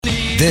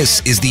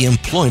This is the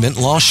Employment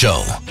Law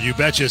Show. You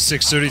betcha.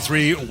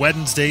 6:33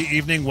 Wednesday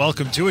evening.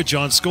 Welcome to it.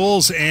 John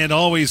Scholes and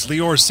always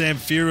Lior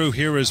Samfiru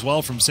here as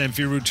well from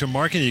Samfiru to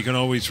Market. You can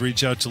always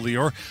reach out to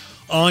Lior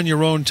on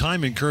your own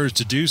time. Encouraged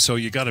to do so.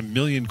 You got a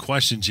million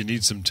questions. You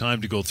need some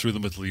time to go through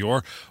them with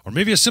Lior. Or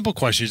maybe a simple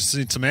question. You just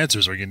need some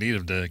answers or you need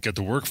him to get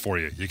the work for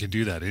you. You can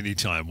do that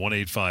anytime.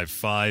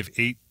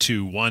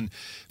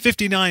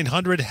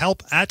 1-855-821-5900.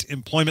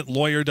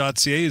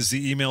 help@employmentlawyer.ca is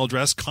the email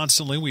address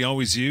constantly we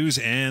always use.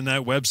 And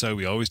that website,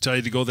 we always tell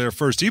you to go there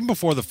first. Even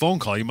before the phone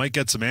call, you might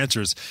get some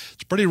answers.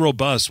 It's pretty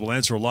robust. We'll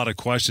answer a lot of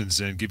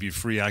questions and give you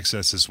free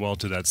access as well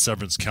to that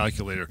severance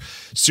calculator.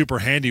 Super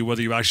handy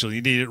whether you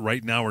actually need it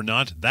right now or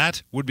not. That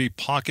would be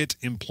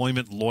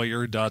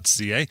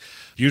pocketemploymentlawyer.ca.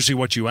 Usually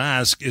what you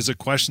ask is a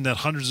question that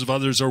hundreds of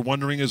others are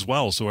wondering as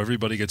well, so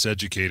everybody gets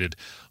educated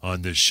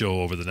on this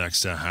show over the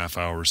next half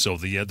hour or so.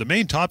 The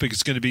main topic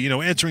is going to be,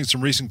 answering some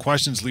recent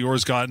questions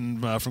Lior's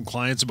gotten from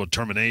clients about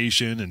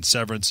termination and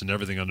severance and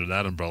everything under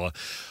that umbrella.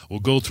 We'll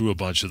go through a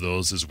bunch of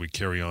those as we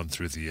carry on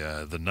through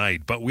the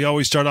night. But we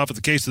always start off with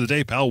the case of the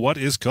day, pal. What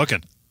is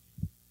cooking?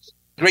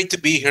 Great to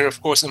be here.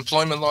 Of course,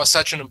 employment law is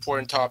such an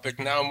important topic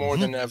now more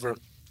than ever.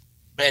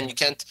 Man, you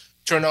can't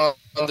turn on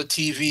the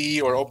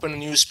TV or open a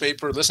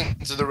newspaper, listen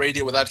to the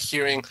radio without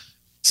hearing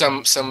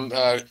some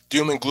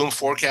doom and gloom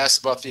forecasts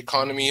about the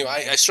economy.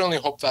 I certainly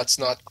hope that's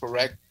not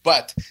correct.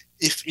 But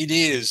if it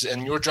is,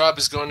 and your job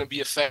is going to be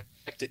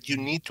affected, you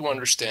need to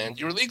understand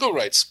your legal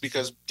rights.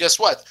 Because guess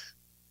what?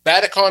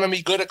 Bad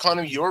economy, good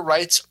economy, your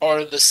rights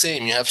are the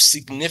same. You have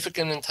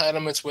significant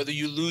entitlements, whether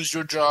you lose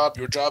your job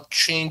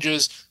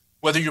changes,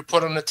 whether you're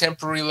put on a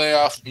temporary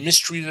layoff,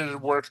 mistreated at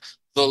work.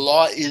 The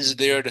law is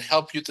there to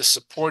help you, to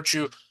support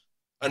you.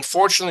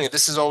 Unfortunately,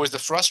 this is always the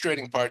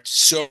frustrating part.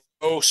 So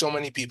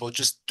many people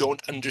just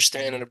don't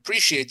understand and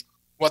appreciate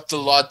what the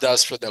law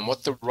does for them,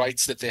 what the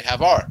rights that they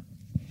have are.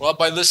 Well,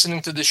 by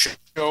listening to the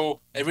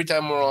show, every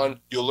time we're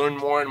on, you'll learn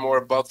more and more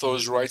about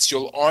those rights.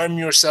 You'll arm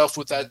yourself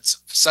with that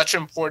such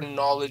important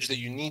knowledge that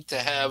you need to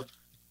have.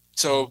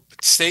 So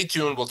stay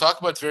tuned. We'll talk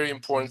about very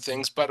important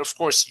things. But of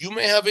course, you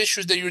may have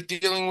issues that you're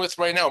dealing with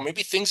right now,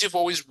 maybe things you've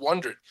always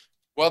wondered.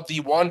 Well,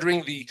 the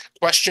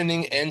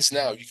questioning ends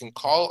now. You can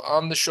call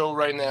on the show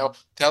right now.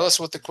 Tell us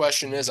what the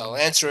question is. I'll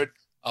answer it.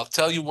 I'll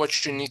tell you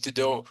what you need to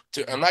do.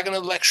 I'm not going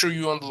to lecture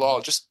you on the law.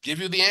 I'll just give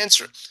you the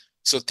answer.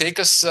 So take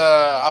us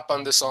up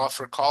on this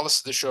offer. Call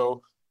us to the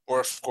show. Or,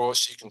 of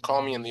course, you can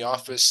call me in the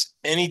office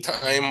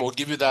anytime. We'll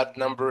give you that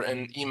number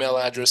and email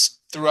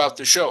address throughout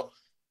the show.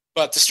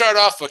 But to start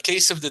off, a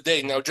case of the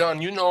day. Now, John,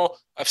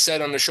 I've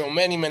said on the show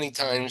many, many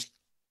times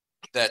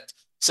that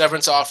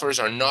severance offers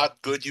are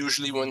not good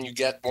usually when you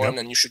get one,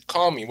 and you should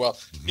call me. Well,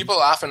 people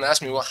often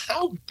ask me, well,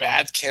 how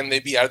bad can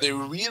they be? Are they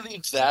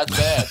really that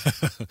bad?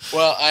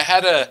 Well, I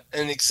had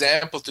an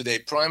example today,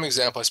 prime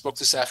example. I spoke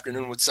this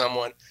afternoon with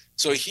someone.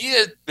 So he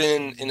had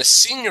been in a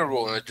senior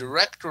role, in a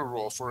director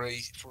role for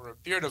a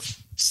period of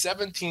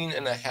 17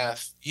 and a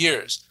half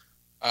years.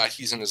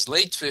 He's in his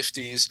late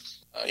 50s,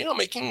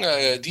 making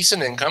a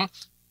decent income,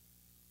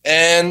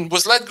 and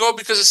was let go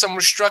because of some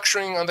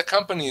restructuring on the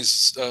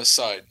company's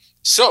side.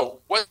 So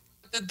what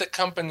did the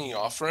company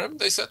offer him?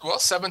 They said, well,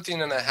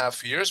 17 and a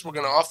half years. We're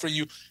going to offer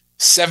you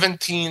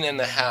 17 and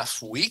a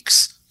half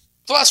weeks.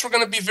 Plus, we're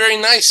going to be very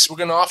nice. We're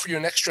going to offer you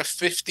an extra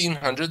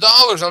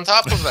 $1,500 on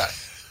top of that.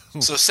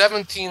 So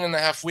 17 and a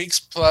half weeks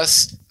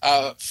plus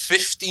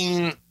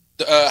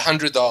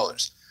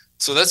 $1,500.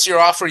 So that's your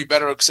offer. You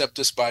better accept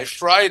this by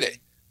Friday.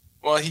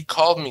 Well, he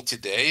called me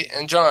today.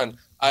 And John,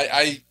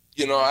 I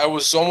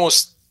was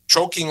almost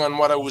choking on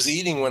what I was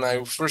eating when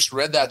I first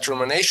read that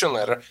termination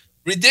letter.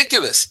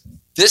 Ridiculous.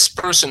 This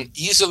person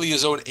easily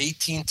is owed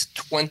 18 to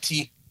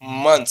 20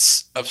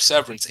 months of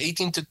severance,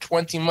 18 to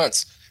 20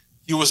 months.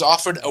 He was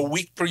offered a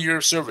week per year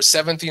of service,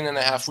 17 and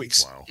a half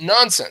weeks. Wow.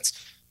 Nonsense.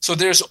 So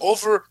there's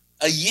over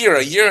a year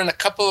and a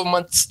couple of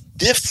months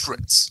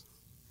difference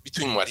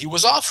between what he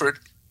was offered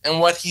and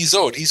what he's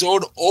owed. He's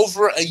owed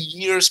over a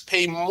year's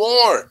pay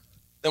more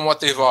than what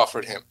they've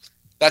offered him.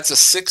 That's a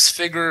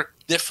six-figure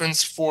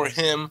difference for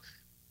him.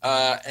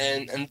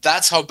 And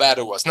that's how bad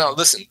it was. Now,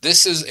 listen,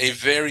 this is a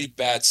very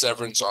bad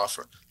severance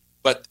offer,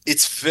 but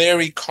it's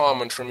very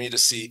common for me to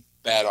see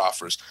bad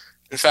offers.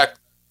 In fact,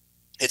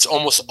 it's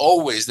almost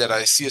always that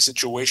I see a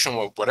situation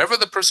where whatever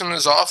the person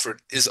is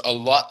offered is a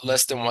lot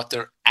less than what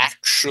they're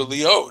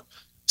actually owed.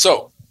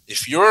 So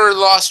if you're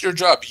lost your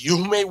job, you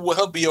may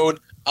well be owed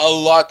a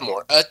lot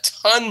more, a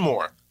ton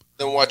more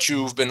than what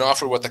you've been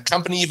offered, what the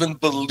company even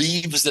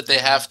believes that they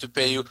have to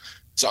pay you.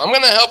 So I'm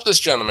going to help this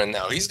gentleman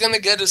now. He's going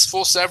to get his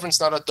full severance,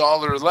 not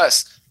 $1 or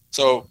less.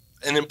 So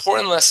an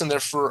important lesson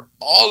there for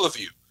all of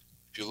you.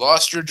 If you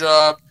lost your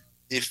job,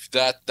 if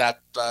that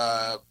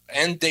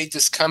end date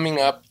is coming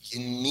up, you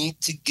need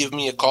to give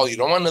me a call. You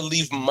don't want to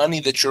leave money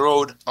that you're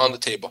owed on the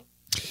table.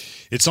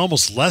 It's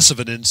almost less of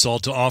an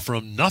insult to offer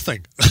him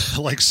nothing.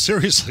 Like,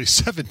 seriously,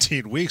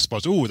 17 weeks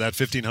plus. Ooh, that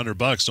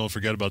 $1,500. Don't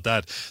forget about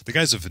that. The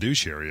guy's a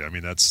fiduciary. I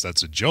mean, that's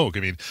a joke.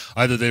 I mean,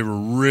 either they were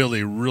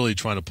really, really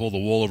trying to pull the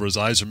wool over his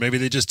eyes, or maybe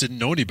they just didn't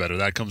know any better.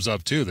 That comes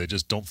up too. They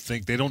just don't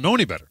know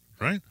any better,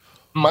 right?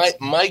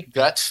 My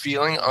gut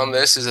feeling on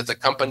this is that the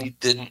company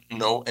didn't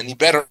know any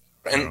better.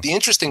 And the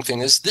interesting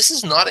thing is, this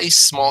is not a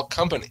small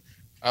company.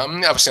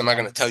 Obviously, I'm not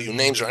going to tell you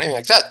names or anything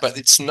like that, but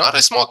it's not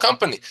a small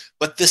company.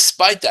 But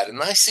despite that,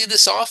 and I see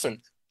this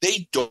often,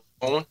 they don't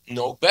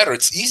know better.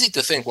 It's easy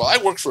to think, well, I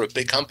work for a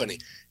big company.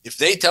 If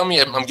they tell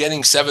me I'm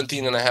getting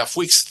 17 and a half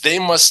weeks, they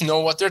must know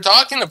what they're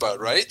talking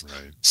about, right?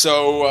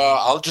 So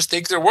I'll just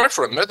take their word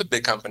for it. They're the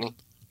big company.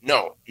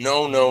 No.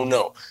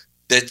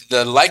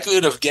 The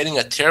likelihood of getting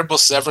a terrible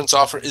severance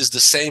offer is the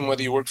same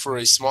whether you work for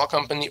a small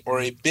company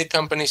or a big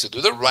company. So do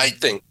the right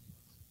thing.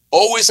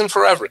 Always and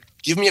forever.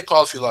 Give me a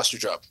call if you lost your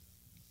job.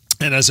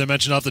 And as I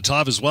mentioned off the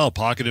top as well,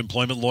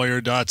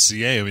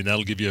 pocketemploymentlawyer.ca. I mean,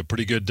 that'll give you a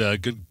pretty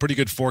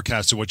good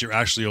forecast of what you're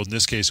actually owed. In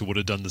this case, it would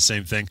have done the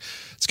same thing.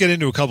 Let's get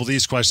into a couple of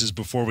these questions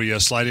before we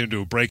slide into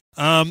a break.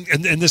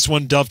 And this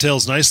one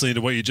dovetails nicely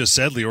into what you just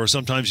said, Lior.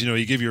 Sometimes,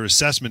 you give your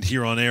assessment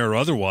here on air or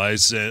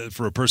otherwise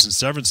for a person's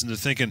severance, and they're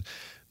thinking,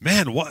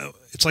 man,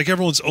 it's like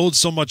everyone's owed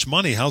so much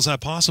money. How's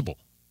that possible?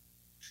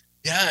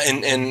 Yeah,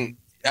 and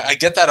I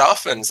get that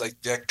often. It's like,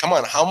 come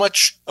on, how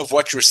much of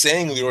what you're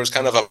saying, Lior, is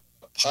kind of a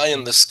pie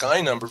in the sky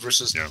number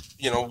versus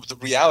the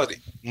reality?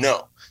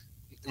 No.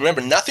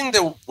 Remember, nothing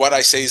that what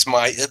I say is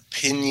my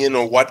opinion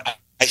or what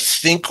I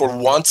think or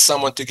want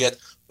someone to get.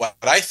 What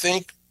I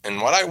think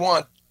and what I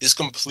want is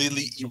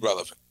completely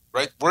irrelevant,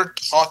 right? We're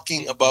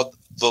talking about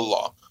the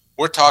law.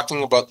 We're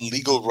talking about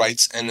legal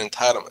rights and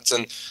entitlements.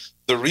 And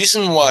the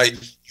reason why you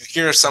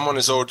hear someone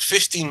is owed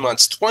 15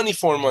 months,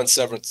 24 months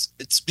severance,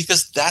 it's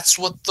because that's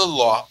what the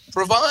law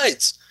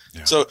provides.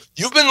 Yeah. So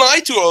you've been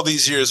lied to all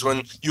these years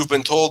when you've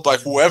been told by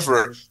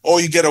whoever, oh,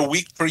 you get a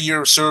week per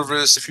year of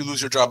service if you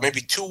lose your job, maybe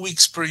 2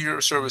 weeks per year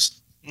of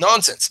service.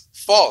 Nonsense.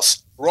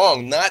 False.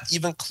 Wrong. Not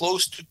even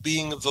close to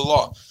being the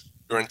law.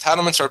 Your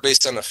entitlements are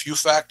based on a few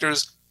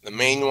factors. The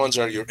main ones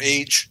are your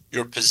age,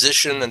 your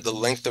position, and the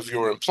length of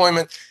your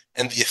employment.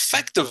 And the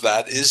effect of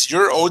that is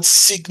you're owed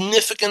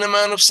significant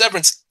amount of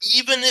severance,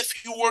 even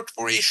if you worked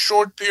for a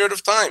short period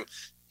of time.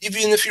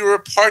 Even if you're a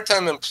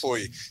part-time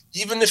employee,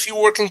 even if you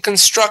work in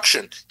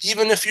construction,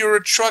 even if you're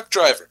a truck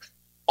driver,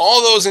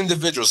 all those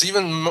individuals,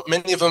 even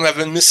many of them have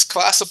been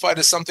misclassified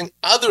as something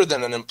other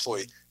than an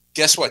employee.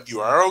 Guess what? You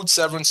are owed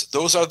severance.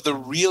 Those are the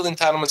real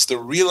entitlements, the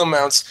real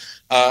amounts,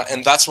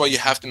 and that's why you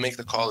have to make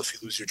the call if you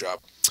lose your job.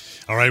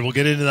 All right, we'll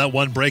get into that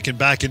one break and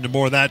back into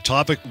more of that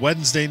topic.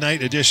 Wednesday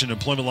night edition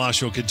Employment Law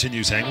Show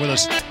continues. Hang with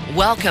us.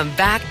 Welcome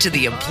back to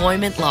the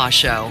Employment Law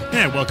Show.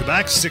 And welcome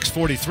back.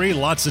 6:43.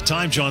 Lots of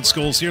time. John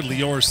Scholes here.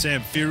 Lior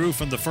Samfiru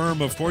from the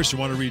firm. Of course, you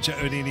want to reach out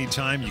at any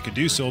time. You can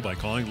do so by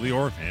calling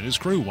Lior and his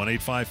crew.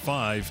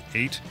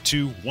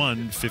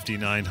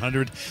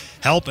 1-855-821-5900.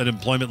 Help at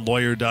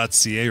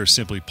employmentlawyer.ca or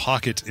simply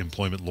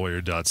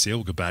pocketemploymentlawyer.ca.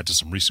 We'll go back to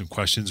some recent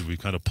questions we've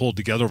kind of pulled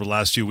together over the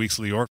last few weeks,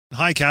 Lior.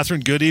 Hi,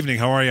 Catherine. Good evening.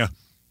 How are you?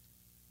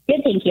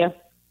 Good, thank you.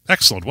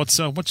 Excellent. What's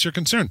your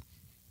concern?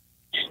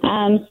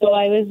 So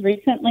I was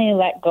recently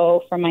let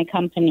go from my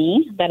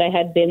company that I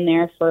had been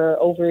there for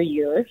over a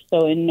year.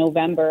 So in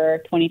November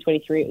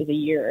 2023, it was a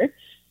year.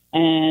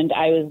 And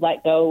I was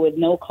let go with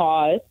no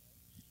cause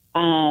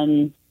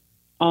on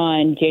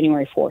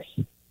January 4th.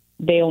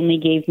 They only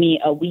gave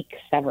me a week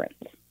severance.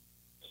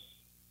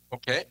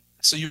 Okay.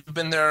 So you've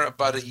been there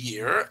about a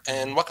year.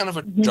 And what kind of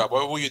a job?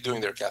 What were you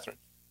doing there, Catherine?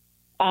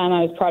 I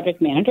was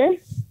project manager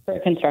for a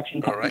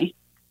construction company. All right.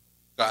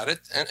 Got it.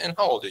 And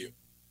how old are you?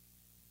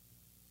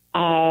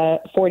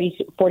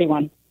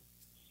 41.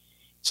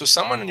 So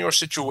someone in your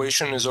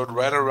situation is owed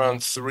right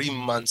around 3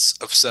 months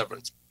of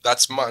severance.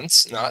 That's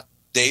months, not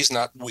days,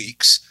 not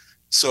weeks.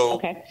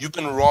 So You've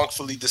been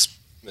wrongfully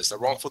dismissed. A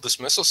wrongful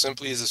dismissal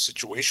simply is a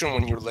situation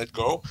when you're let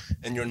go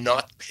and you're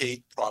not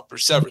paid proper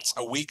severance.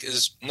 A week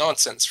is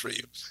nonsense for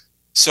you.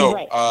 So,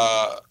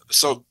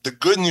 so the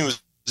good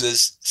news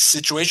is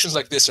situations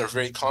like this are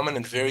very common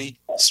and very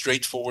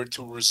straightforward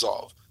to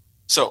resolve.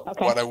 So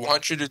what I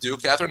want you to do,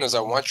 Catherine, is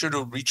I want you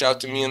to reach out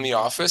to me in the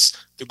office,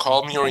 to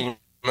call me or email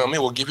me.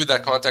 We'll give you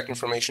that contact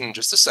information in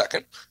just a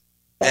second.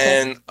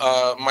 And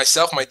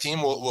myself, my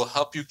team will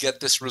help you get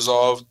this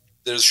resolved.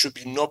 There should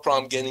be no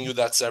problem getting you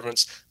that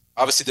severance.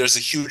 Obviously, there's a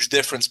huge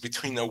difference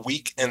between a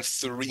week and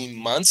 3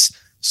 months.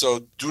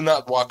 So do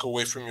not walk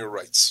away from your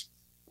rights.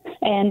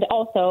 And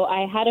also,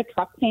 I had a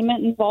truck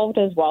payment involved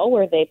as well,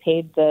 where they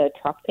paid the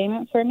truck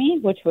payment for me,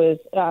 which was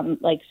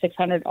like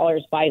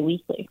 $600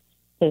 biweekly.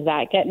 Does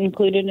that get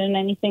included in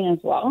anything as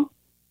well?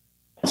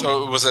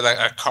 So was it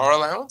a car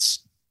allowance?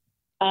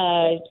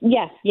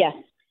 Yes.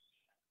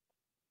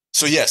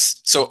 So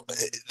yes. So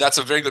that's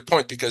a very good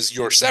point, because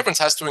your severance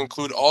has to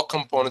include all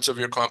components of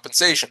your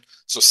compensation.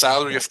 So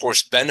salary, of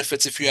course,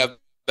 benefits if you have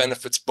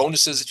benefits,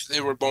 bonuses if they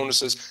were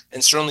bonuses,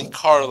 and certainly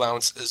car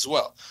allowance as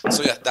well.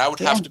 So yeah, that would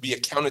have to be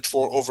accounted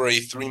for over a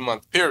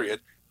 3-month period.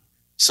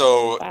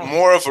 So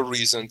more of a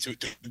reason to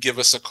give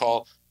us a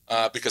call,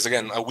 because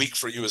again, a week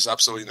for you is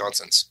absolutely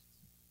nonsense.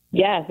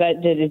 Yeah,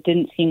 it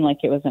didn't seem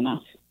like it was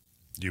enough.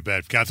 You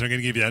bet. Catherine, I'm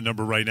going to give you that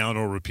number right now, and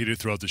I'll repeat it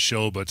throughout the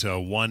show, but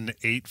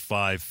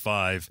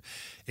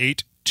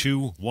 1-855-821-5900.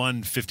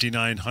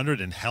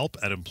 821-5900 and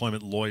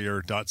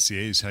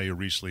help@employmentlawyer.ca is how you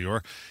reach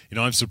Lior.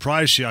 I'm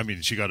surprised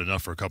she got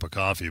enough for a cup of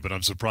coffee, but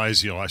I'm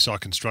surprised, I saw a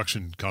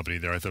construction company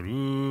there. I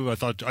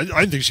thought, I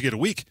didn't think she'd get a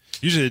week.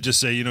 Usually they just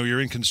say,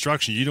 you're in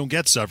construction, you don't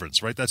get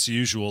severance, right? That's the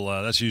usual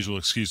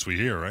excuse we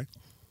hear, right?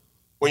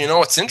 Well,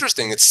 what's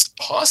interesting? It's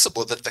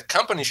possible that the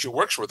company she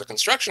works for, the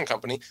construction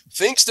company,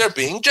 thinks they're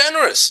being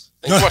generous.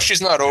 Well,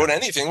 she's not owed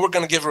anything. We're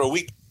going to give her a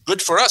week.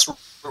 Good for us.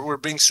 We're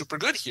being super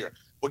good here.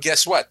 Well,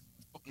 guess what?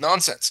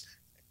 Nonsense.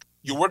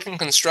 You work in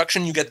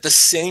construction, you get the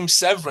same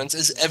severance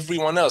as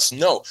everyone else.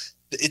 No,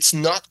 it's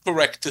not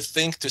correct to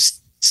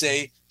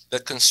say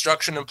that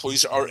construction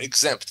employees are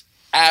exempt.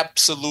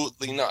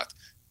 Absolutely not.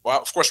 Well,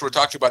 of course, we're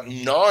talking about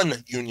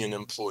non-union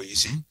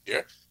employees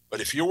here. But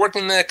if you're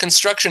working in the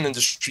construction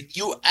industry,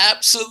 you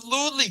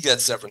absolutely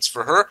get severance.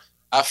 For her,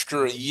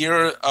 after a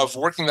year of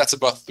working, that's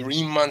about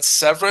 3 months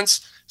severance.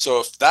 So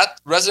if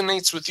that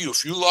resonates with you,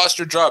 if you lost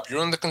your job,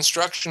 you're in the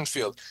construction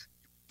field,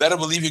 better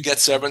believe you get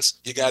severance.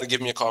 You got to give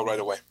me a call right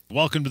away.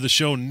 Welcome to the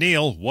show,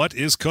 Neil. What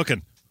is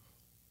cooking?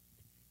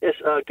 Yes,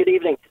 good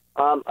evening.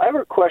 I have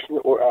a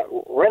question.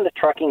 We're in the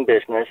trucking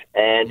business,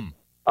 and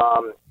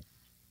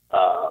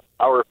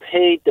our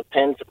pay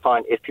depends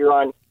upon if you're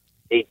on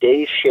a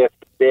day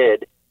shift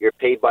bid, you're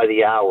paid by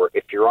the hour.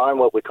 If you're on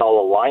what we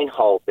call a line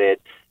haul bid,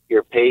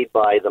 you're paid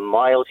by the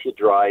miles you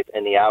drive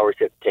and the hours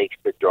it takes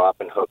to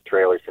drop and hook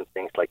trailers and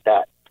things like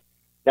that.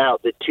 Now,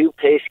 the two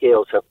pay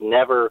scales have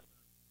never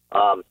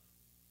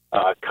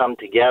come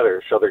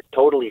together, so they're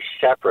totally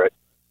separate.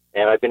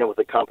 And I've been with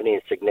the company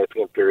a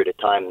significant period of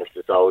time. This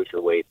is always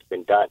the way it's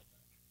been done.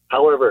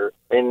 However,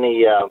 in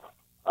the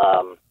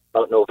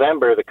about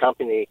November, the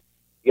company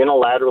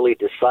unilaterally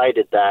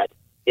decided that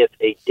if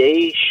a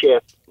day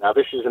shift, now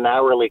this is an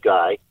hourly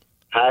guy,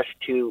 has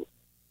to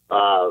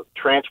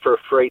transfer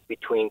freight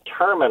between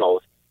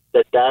terminals,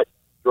 that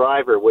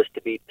driver was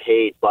to be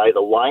paid by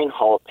the line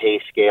haul pay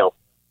scale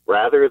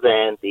rather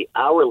than the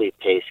hourly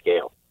pay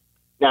scale.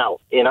 Now,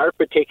 in our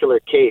particular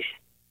case,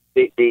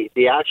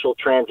 the actual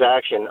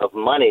transaction of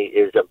money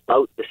is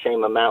about the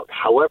same amount.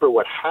 However,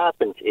 what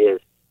happens is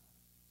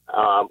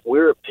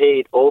we're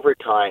paid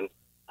overtime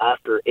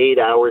after 8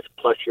 hours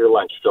plus your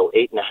lunch, so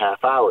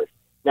 8.5 hours.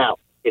 Now,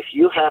 if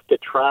you have to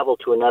travel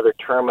to another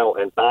terminal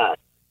and back,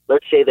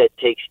 let's say that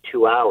takes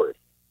 2 hours.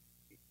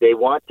 They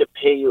want to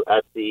pay you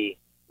at the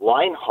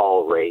line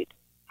haul rate.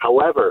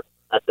 However,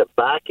 at the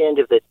back end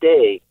of the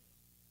day,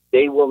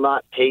 they will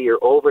not pay your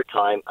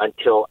overtime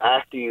until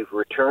after you've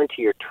returned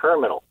to your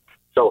terminal.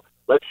 So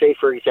let's say,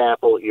 for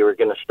example, you were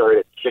going to start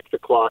at 6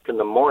 o'clock in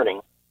the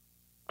morning,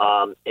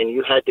 and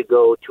you had to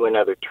go to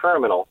another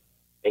terminal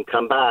and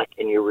come back,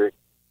 and you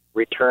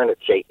return at,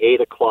 say, 8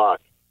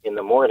 o'clock in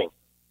the morning.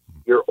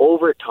 Your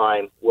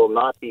overtime will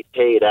not be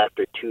paid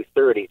after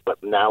 2:30,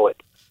 but now at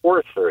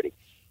 4:30.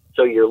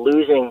 So you're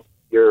losing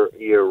your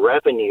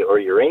revenue or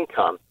your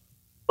income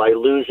by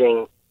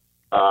losing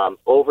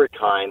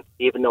overtime,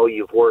 even though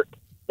you've worked.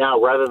 Now,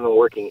 rather than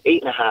working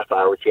 8.5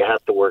 hours, you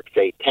have to work,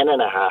 say,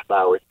 10.5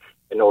 hours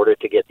in order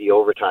to get the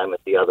overtime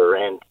at the other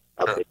end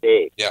of the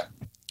day. Yeah.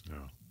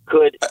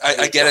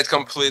 I get it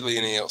completely,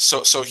 Neil.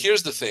 So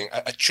here's the thing.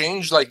 A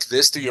change like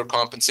this to your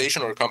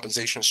compensation or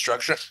compensation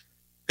structure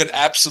could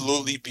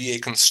absolutely be a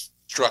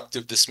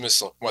constructive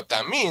dismissal. What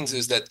that means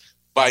is that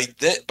by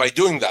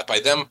doing that, by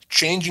them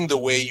changing the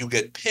way you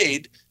get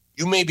paid,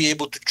 you may be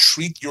able to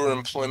treat your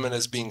employment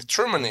as being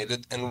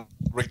terminated and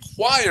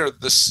require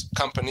this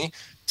company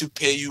to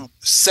pay you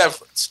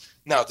severance.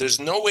 Now, there's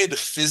no way to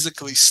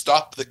physically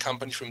stop the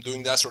company from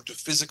doing that or to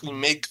physically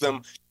make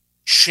them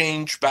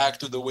change back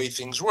to the way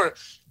things were.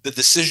 The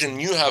decision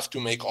you have to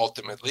make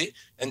ultimately,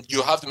 and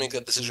you have to make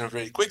that decision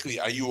very quickly.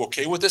 Are you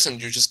okay with this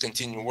and you just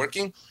continue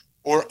working?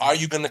 Or are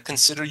you going to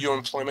consider your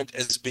employment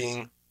as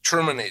being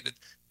terminated?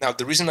 Now,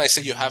 the reason I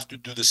say you have to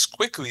do this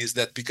quickly is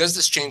that because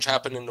this change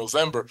happened in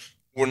November,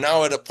 we're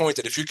now at a point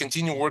that if you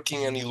continue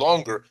working any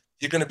longer,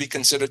 you're going to be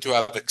considered to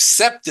have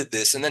accepted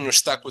this, and then you're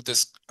stuck with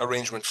this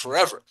arrangement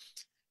forever.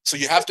 So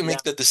you have to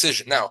make the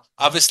decision. Now,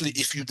 obviously,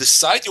 if you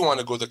decide you want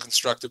to go the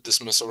constructive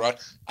dismissal route,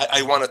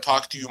 I want to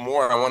talk to you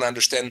more. I want to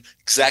understand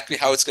exactly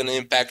how it's going to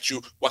impact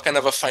you, what kind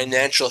of a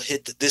financial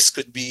hit this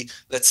could be,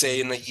 let's say,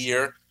 in a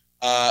year.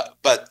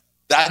 But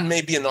that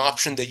may be an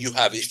option that you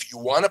have. If you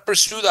want to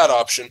pursue that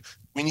option,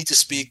 we need to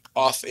speak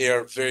off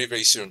air very,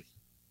 very soon.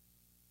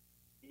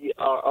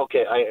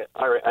 Okay,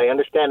 I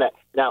understand that.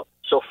 Now,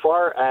 so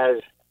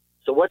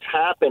what's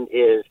happened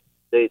is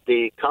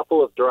the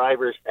couple of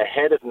drivers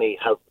ahead of me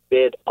have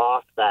bid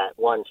off that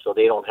one so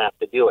they don't have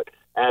to do it,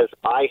 as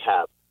I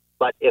have.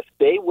 But if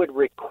they would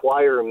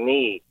require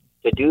me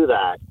to do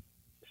that,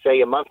 say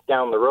a month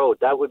down the road,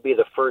 that would be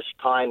the first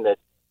time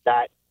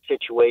that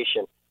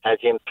situation has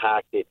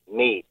impacted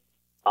me.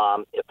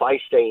 If I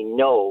say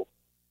no,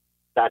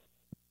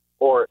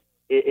 or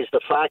is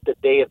the fact that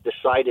they have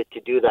decided to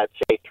do that,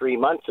 say, 3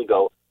 months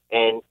ago,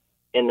 and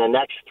in the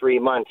next 3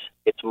 months,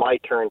 it's my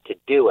turn to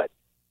do it,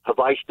 have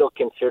I still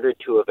considered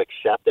to have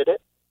accepted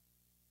it?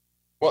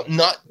 Well,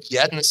 not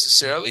yet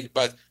necessarily,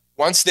 but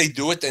once they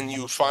do it and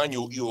you find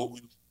you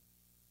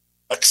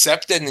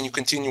accept it and then you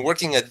continue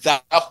working, at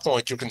that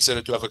point, you're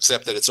considered to have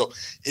accepted it. So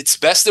it's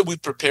best that we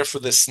prepare for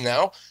this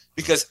now,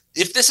 because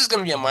if this is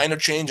going to be a minor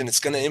change and it's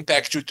going to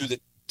impact you to the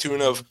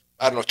tune of,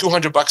 I don't know,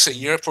 $200 a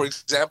year, for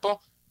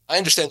example, I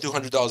understand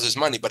 $200 is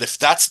money, but if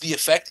that's the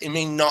effect, it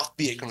may not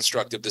be a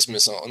constructive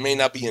dismissal. It may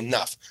not be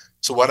enough.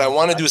 So what I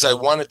want to do is I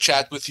want to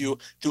chat with you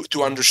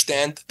to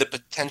understand the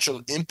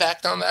potential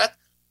impact on that,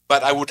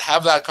 but I would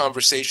have that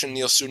conversation,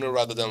 Neil, sooner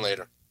rather than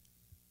later.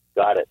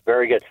 Got it.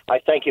 Very good. I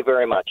thank you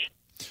very much.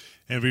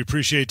 And we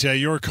appreciate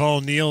your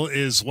call, Neil,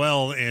 as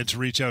well. And to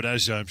reach out,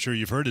 as I'm sure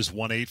you've heard, is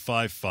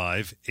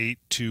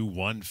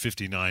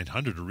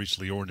 1-855-821-5900 to reach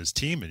Lior and his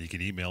team. And you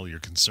can email your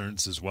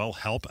concerns as well,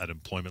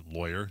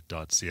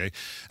 help@employmentlawyer.ca.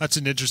 That's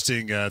an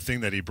interesting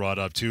thing that he brought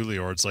up too,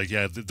 Lior. It's like,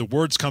 yeah, the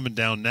word's coming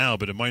down now,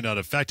 but it might not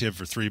affect him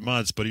for 3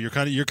 months. But you're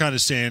kind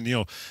of saying,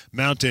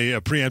 mount a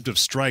preemptive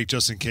strike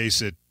just in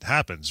case it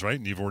happens, right?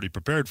 And you've already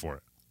prepared for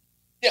it.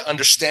 Yeah,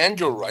 understand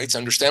your rights,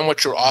 understand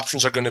what your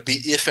options are going to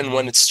be if and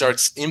when it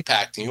starts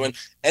impacting you. And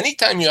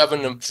anytime you have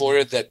an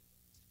employer that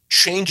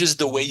changes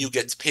the way you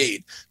get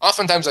paid,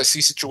 oftentimes I see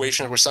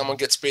situations where someone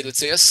gets paid, let's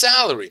say, a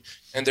salary,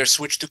 and they're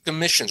switched to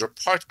commissions or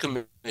part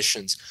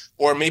commissions,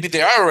 or maybe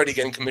they are already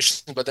getting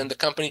commissions, but then the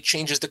company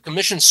changes the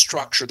commission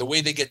structure, the way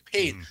they get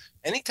paid.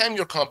 Anytime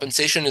your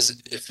compensation is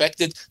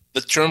affected,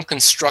 the term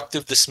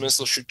constructive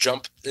dismissal should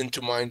jump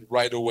into mind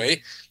right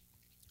away.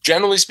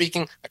 Generally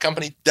speaking, a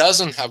company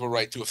doesn't have a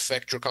right to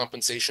affect your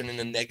compensation in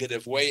a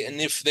negative way.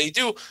 And if they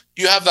do,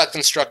 you have that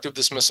constructive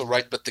dismissal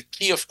right. But the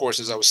key, of course,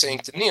 as I was saying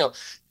to Neil,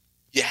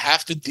 you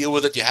have to deal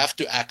with it. You have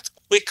to act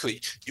quickly.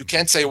 You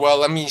can't say, well,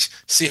 let me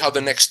see how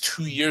the next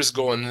 2 years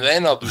go and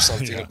then I'll do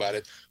something about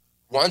it.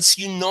 Once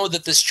you know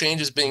that this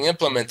change is being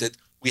implemented,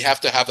 we have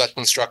to have that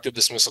constructive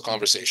dismissal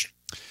conversation.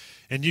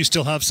 And you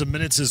still have some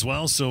minutes as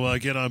well, so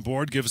get on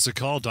board. Give us a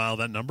call. Dial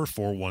that number,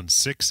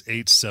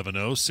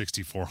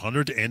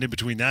 416-870-6400. And in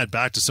between that,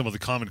 back to some of the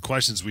common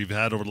questions we've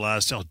had over the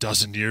last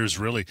dozen years,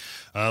 really.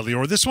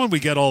 Lior, this one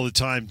we get all the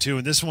time, too,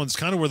 and this one's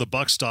kind of where the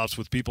buck stops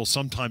with people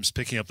sometimes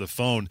picking up the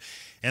phone.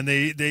 And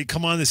they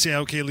come on and say,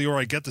 okay, Lior,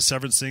 I get the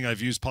severance thing. I've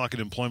used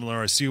pocket employment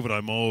law. I see what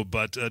I'm owed.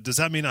 But does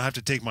that mean I have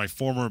to take my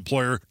former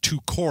employer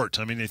to court?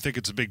 I mean, they think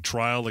it's a big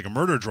trial, like a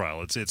murder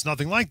trial. It's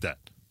nothing like that.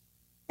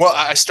 Well,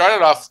 I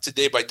started off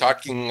today by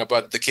talking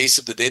about the case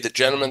of the day, the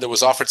gentleman that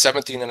was offered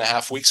 17 and a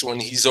half weeks when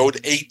he's owed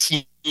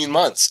 18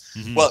 months.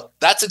 Mm-hmm. Well,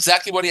 that's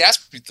exactly what he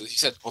asked me. He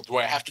said, well, do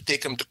I have to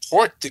take him to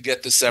court to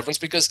get the severance?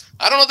 Because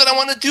I don't know that I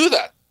want to do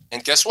that.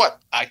 And guess what?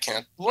 I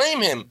can't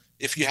blame him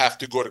if you have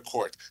to go to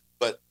court.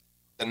 But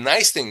the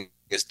nice thing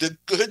is, the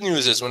good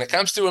news is, when it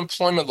comes to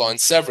employment law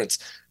and severance,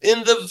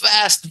 in the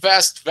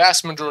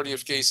vast majority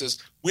of cases,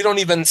 we don't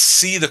even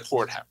see the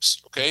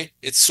courthouse, okay?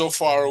 It's so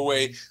far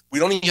away. We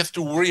don't even have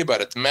to worry about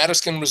it. The matters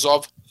can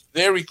resolve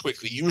very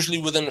quickly, usually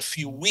within a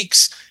few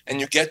weeks, and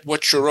you get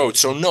what you're owed.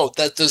 So no,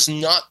 that does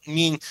not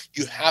mean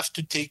you have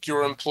to take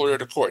your employer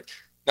to court.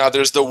 Now,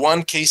 there's the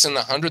one case in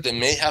 100 that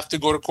may have to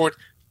go to court.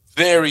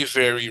 Very,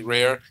 very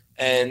rare.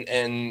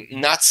 And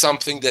not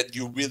something that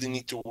you really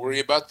need to worry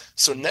about.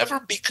 So never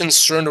be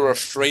concerned or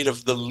afraid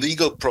of the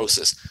legal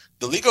process.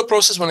 The legal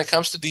process when it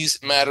comes to these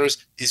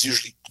matters is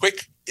usually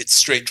quick. It's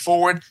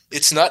straightforward.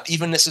 It's not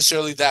even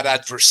necessarily that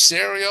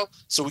adversarial.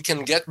 So we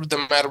can get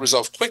the matter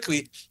resolved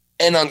quickly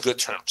and on good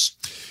terms.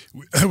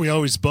 We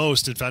always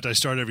boast. In fact, I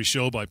start every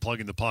show by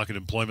plugging the Pocket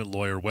Employment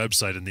Lawyer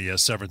website and the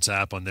severance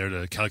app on there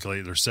to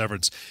calculate their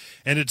severance.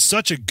 And it's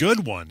such a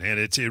good one, and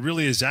it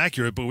really is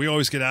accurate. But we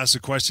always get asked the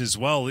question as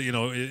well,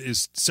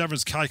 is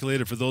severance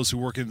calculated for those who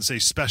work in, say,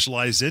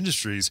 specialized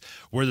industries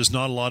where there's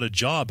not a lot of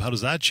job? How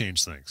does that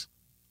change things?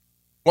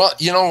 Well,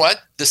 you know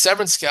what? The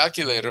severance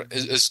calculator,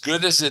 as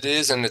good as it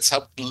is, and it's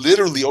helped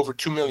literally over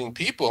 2 million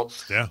people,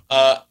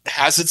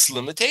 has its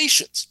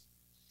limitations.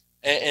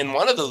 And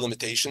one of the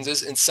limitations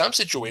is, in some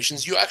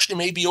situations, you actually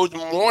may be owed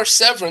more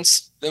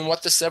severance than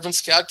what the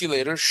severance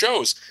calculator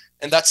shows.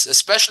 And that's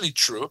especially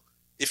true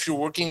if you're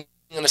working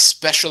in a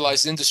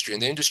specialized industry,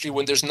 in the industry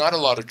when there's not a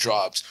lot of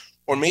jobs,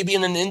 or maybe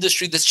in an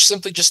industry that's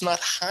simply just not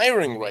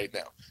hiring right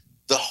now.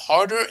 The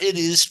harder it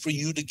is for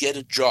you to get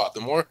a job,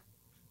 the more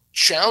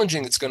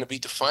challenging it's going to be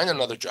to find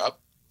another job,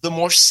 the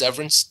more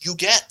severance you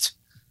get.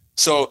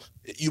 So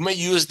you may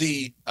use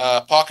the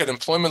Pocket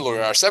Employment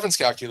Lawyer, our severance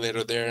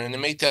calculator there, and it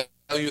may tell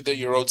you that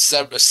you're owed a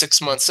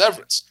 6-month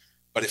severance.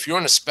 But if you're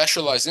in a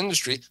specialized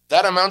industry,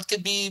 that amount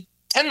could be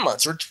 10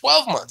 months or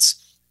 12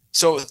 months.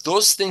 So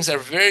those things are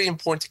very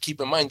important to keep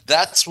in mind.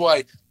 That's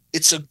why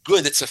it's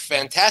a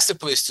fantastic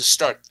place to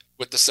start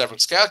with the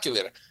severance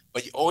calculator.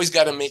 But you always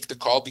got to make the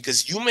call,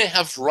 because you may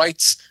have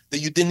rights that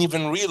you didn't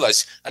even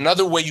realize.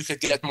 Another way you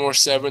could get more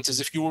severance is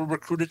if you were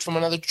recruited from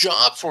another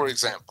job, for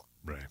example.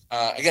 Right.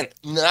 Again,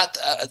 not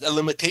a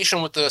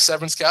limitation with the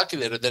severance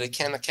calculator that it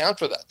can't account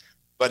for that.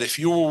 But if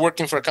you were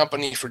working for a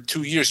company for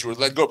 2 years, you were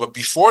let go. But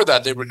before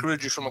that, they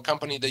recruited you from a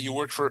company that you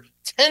worked for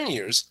 10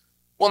 years.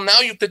 Well, now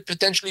you could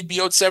potentially be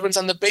owed severance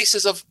on the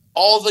basis of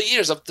all the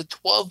years, of the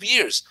 12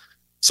 years.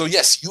 So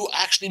yes, you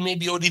actually may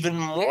be owed even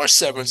more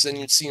severance than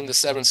you'd see in the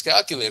severance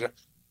calculator.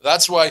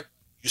 That's why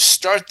you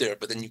start there,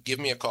 but then you give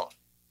me a call.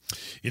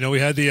 We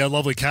had the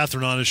lovely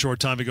Catherine on a short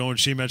time ago, and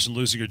she mentioned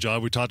losing her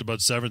job. We talked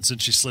about severance,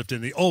 and she slipped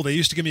in they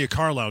used to give me a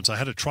car allowance. I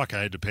had a truck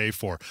I had to pay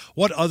for.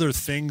 What other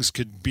things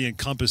could be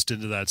encompassed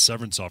into that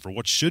severance offer?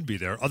 What should be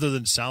there other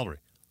than salary?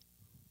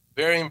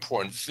 Very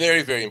important,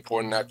 very, very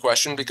important, that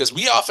question, because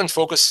we often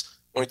focus,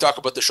 when we talk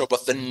about the show,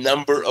 about the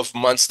number of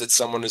months that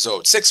someone is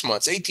owed, 6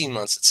 months, 18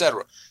 months,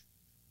 etc.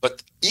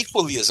 But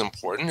equally as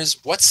important is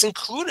what's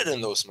included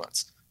in those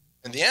months.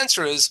 And the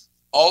answer is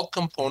all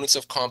components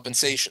of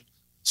compensation.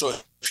 So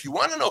if you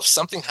want to know if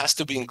something has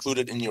to be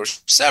included in your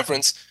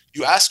severance,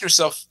 you ask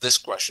yourself this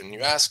question.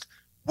 You ask,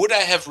 would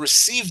I have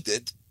received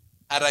it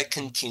had I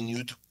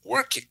continued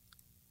working?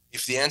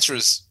 If the answer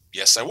is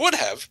yes, I would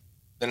have,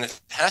 then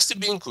it has to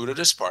be included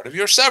as part of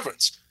your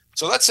severance.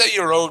 So let's say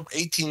you're owed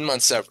 18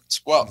 months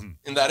severance. Well,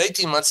 in that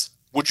 18 months,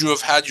 would you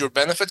have had your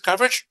benefit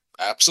coverage?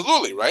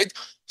 Absolutely, right?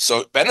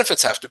 So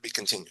benefits have to be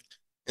continued.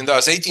 In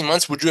those 18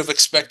 months, would you have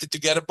expected to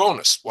get a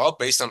bonus? Well,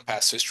 based on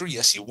past history,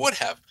 yes, you would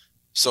have.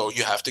 So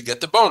you have to get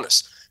the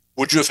bonus.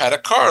 Would you have had a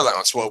car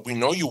allowance? Well, we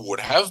know you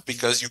would have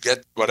because you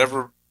get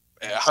whatever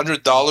 $100 or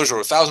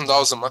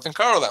 $1,000 a month in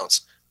car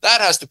allowance. That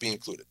has to be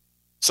included.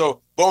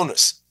 So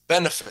bonus,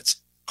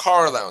 benefits,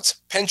 car allowance,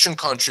 pension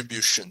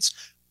contributions,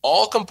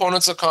 all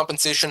components of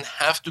compensation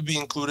have to be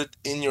included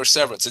in your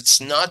severance. It's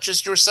not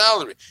just your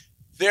salary.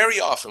 Very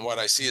often what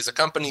I see is a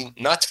company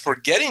not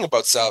forgetting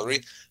about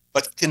salary,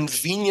 but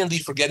conveniently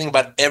forgetting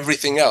about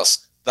everything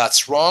else.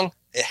 That's wrong.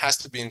 It has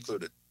to be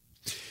included.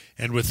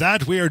 And with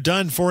that, we are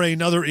done for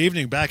another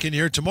evening. Back in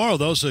here tomorrow,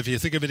 though, so if you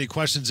think of any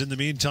questions in the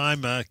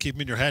meantime, keep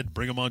them in your head.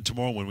 Bring them on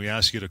tomorrow. When we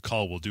ask you to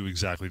call, we'll do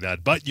exactly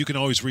that. But you can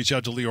always reach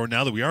out to Lior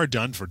now that we are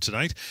done for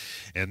tonight,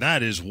 and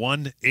that is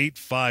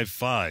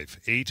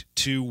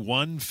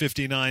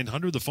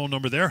 1-855-821-5900. The phone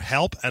number there,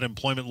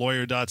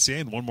 help@employmentlawyer.ca.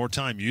 And one more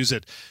time, use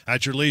it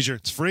at your leisure.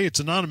 It's free. It's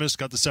anonymous.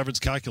 Got the severance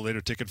calculator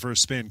ticket for a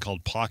spin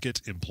called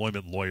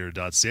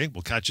pocketemploymentlawyer.ca.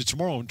 We'll catch you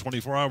tomorrow in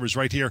 24 hours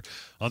right here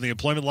on the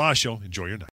Employment Law Show. Enjoy your night.